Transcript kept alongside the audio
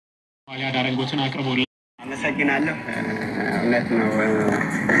ያዳረጉትን አቅርቦልኝ አመሰግናለሁ። እውነት ነው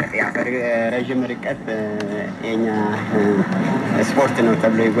ያፈር ረጅም ርቀት የኛ ስፖርት ነው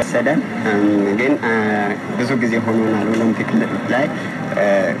ተብሎ ይወሰዳል። ግን ብዙ ጊዜ ሆኖናል ኦሎምፒክ ላይ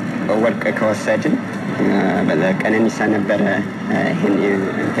ወርቅ ከወሰድን በቀነኒሳ ነበር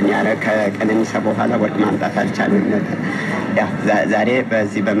እንትን ያለ ከቀነኒሳ በኋላ ወርቅ ማምጣት አልቻለም ነበር። ያ ዛሬ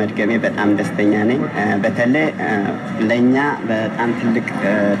በዚህ በመድገሜ በጣም ደስተኛ ነኝ። በተለይ ለኛ በጣም ትልቅ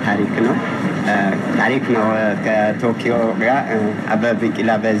ታሪክ ነው ከቶኪዮ ጋር አበበ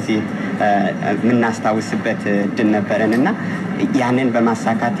ቢቂላ በዚህ ምናስታውስበት ድል ነበረንና ያንን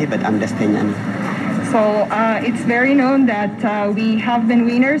በማሳካቴ በጣም ደስተኛ ነኝ። So it's very known that we have been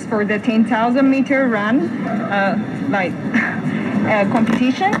winners for the 10,000 meter run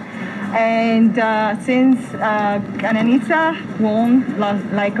competition, and since Kananisa won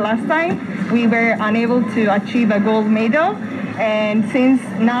last time, we were unable to achieve a gold medal. And since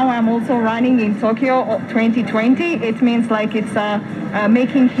now I'm also running in Tokyo 2020, it means like it's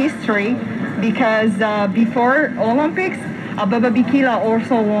making history, because before Olympics, Ababa Bikila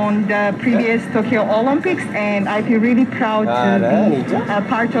also won the previous Tokyo Olympics, and I feel really proud to be a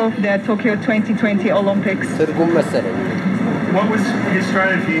part of the Tokyo 2020 Olympics. What was his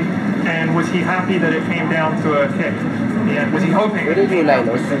strategy, and was he happy that it came down to a kick? Yeah, was he hoping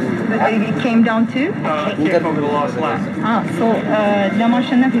it came down to kick over the last lap? So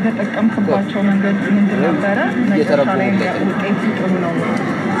ለማሸነፍ የተጠቀምኩባቸው መንገድ ምንድን ነበረ? መጨረሻ ላይ ውጤቱ ጥሩ ነው።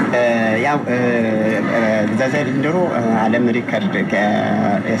 ያው ዘንድሮ ዓለም ሪከርድ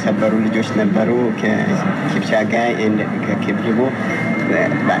የሰበሩ ልጆች ነበሩ። ከኪፕቻጋ ከኪፕሪቦ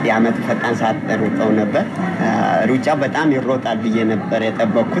የዓመት ፈጣን ሰዓት ሮጠው ነበር። ሩጫው በጣም ይሮጣል ብዬ ነበር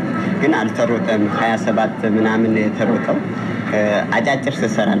የጠበቅኩት፣ ግን አልተሮጠም። 27 ምናምን የተሮጠው አጫጭር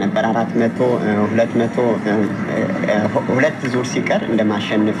ስሰራ ነበር። 400 200 ሁለት ዙር ሲቀር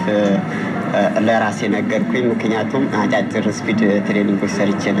እንደማሸነፍ ለራሴ ነገርኩኝ። ምክንያቱም አጫጭር ስፒድ ትሬኒንጎች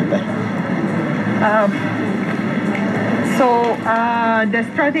ሰርቼ ነበር። So the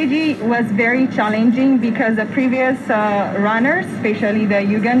strategy was very challenging, because the previous runners, especially the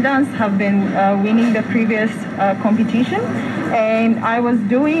Ugandans, have been winning the previous competition, and I was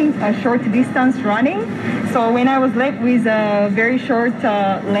doing a short distance running. So when I was left with a very short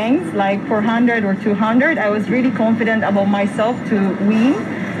length, like 400 or 200, I was really confident about myself to win.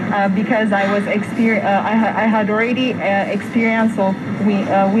 Because I had already experience of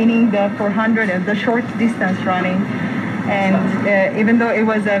winning the 400 and the short distance running, and even though it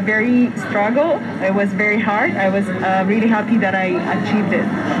was a very struggle, it was very hard, I was really happy that I achieved it.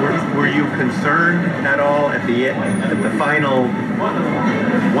 Were you concerned at all at the final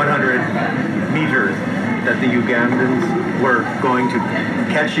 100 meters that the Ugandans were going to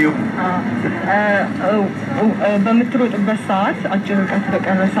catch you? በምትሮጥበት ሰዓት አጭር ርቀት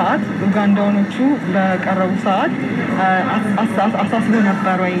በቀረ ሰዓት ኡጋንዳኖቹ በቀረቡ ሰዓት አሳስቦ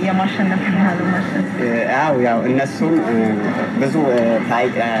ነበር ወይ የማሸነፍ ያህል ማሸነፍ? ያው እነሱም ብዙ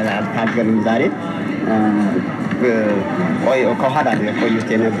ታገሉም ዛሬ ከኋላ የቆዩት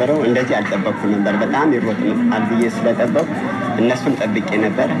የነበረው እንደዚህ አልጠበቅኩ ነበር። በጣም ይሮጣል ብዬ ስለጠበቅኩ እነሱን ጠብቄ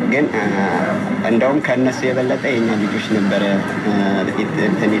ነበር። ግን እንደውም ከነሱ የበለጠ የኛ ልጆች ነበር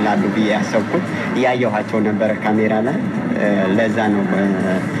እንትን ይላሉ ብዬ ያሰብኩት። ያየኋቸው ነበር ካሜራ ላይ። ለዛ ነው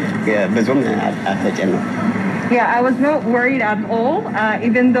ብዙም አልተጨነቅኩም። Yeah, I was not worried at all,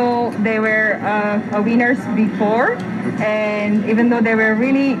 even though they were winners before, and even though they were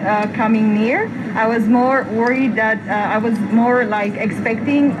really coming near. I was more worried that I was more like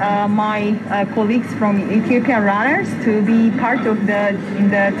expecting my colleagues from Ethiopian runners to be part of the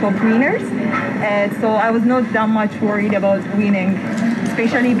top winners. So I was not that much worried about winning,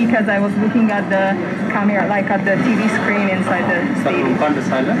 especially because I was looking at the camera, like at the TV screen inside the stadium.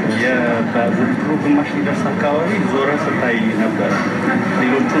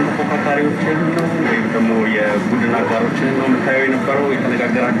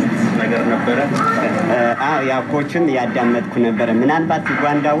 ያው ኮችን ያዳመጥኩ ነበር። ምናልባት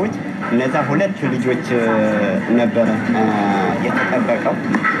ኡጋንዳዎች እነዛ ሁለት ልጆች ነበር የተጠበቀው።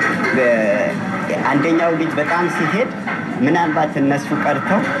 አንደኛው ልጅ በጣም ሲሄድ ምናልባት እነሱ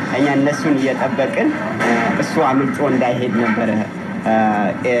ቀርተው እኛ እነሱን እየጠበቅን እሱ አምልጦ እንዳይሄድ ነበር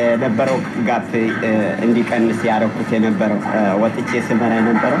የነበረው ጋፕ እንዲቀንስ ያረኩት የነበረው። ወጥቼ ስመራ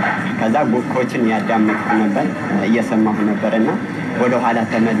የነበረው ከዛ ኮችን ያዳመጥኩ ነበር፣ እየሰማሁ ነበርና ወደ ኋላ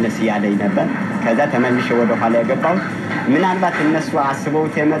ተመለስ ያለኝ ነበር። ከዛ ተመልሼ ወደ ኋላ የገባው ምናልባት እነሱ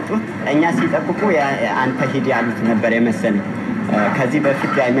አስበውት የመጡት እኛ ሲጠብቁ አንተ ሂድ ያሉት ነበር የመሰለኝ። ከዚህ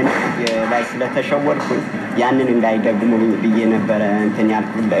በፊት ዳይመንድ ላይ ስለተሸወርኩ ያንን እንዳይደግሙ ብዬ ነበር እንትን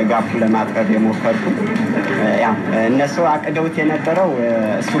ያልኩት ጋፑ ለማጥበብ የሞከርኩት ያው እነሱ አቅደውት የነበረው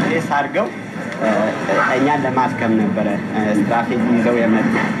እሱ ፕሌስ አድርገው እኛን ለማስከም ነበር ስትራቴጂ ይዘው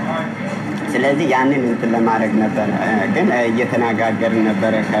የመጡ ስለዚህ ያንን እንትን ለማድረግ ነበር ግን እየተናጋገርን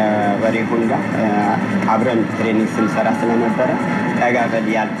ነበር ከበሪሁን ጋር አብረን ትሬኒንግ ስንሰራ ስለነበረ ተጋበል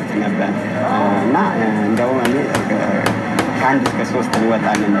ያልኩት ነበር እና እንደው እኔ ከአንድ እስከ 3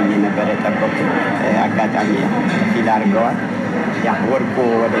 እንወጣለን ብዬ ነበር የጠበቁት አጋጣሚ ፊል አድርገዋል ያ ወርቁ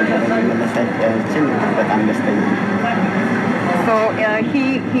ወደ መመለሳችን በጣም ደስተኛ So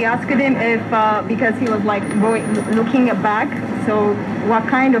he asked him if because he was like looking back so what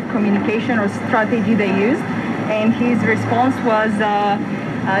kind of communication or strategy they used and his response was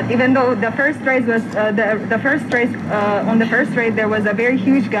even though the first race was the first race on the first race there was a very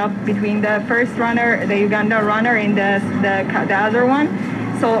huge gap between the first runner the Uganda runner and the other one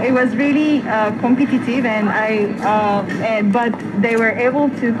so it was really competitive and but they were able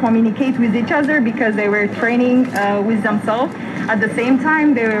to communicate with each other because they were training with themselves at the same time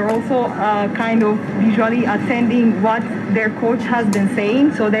they were also kind of visually attending what their coach has been saying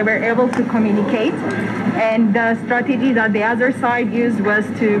so they were able to communicate and the strategy that the other side used was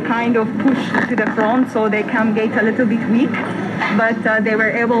to kind of push to the front so they can get a little bit weak but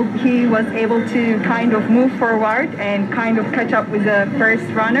he was able to kind of move forward and kind of catch up with the first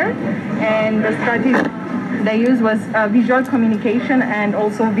runner and the strategy they used was visual communication and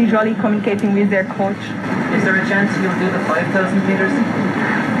also visually communicating with their coach. Is there a chance you'll do the 5,000 meters?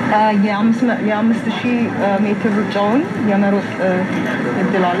 የ5000 ሜትር ሩጫውን የመሮጥ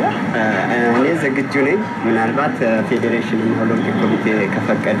እድል አለ እኔ ዝግጁ ነኝ ምናልባት ፌዴሬሽን እና ኦሎምፒክ ኮሚቴ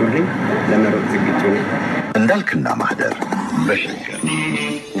ከፈቀዱልኝ ለመሮጥ ዝግጁ ነኝ እንዳልክና ማህደር በሸገር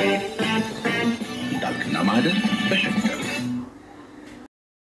እንዳልክና ማህደር በሸገር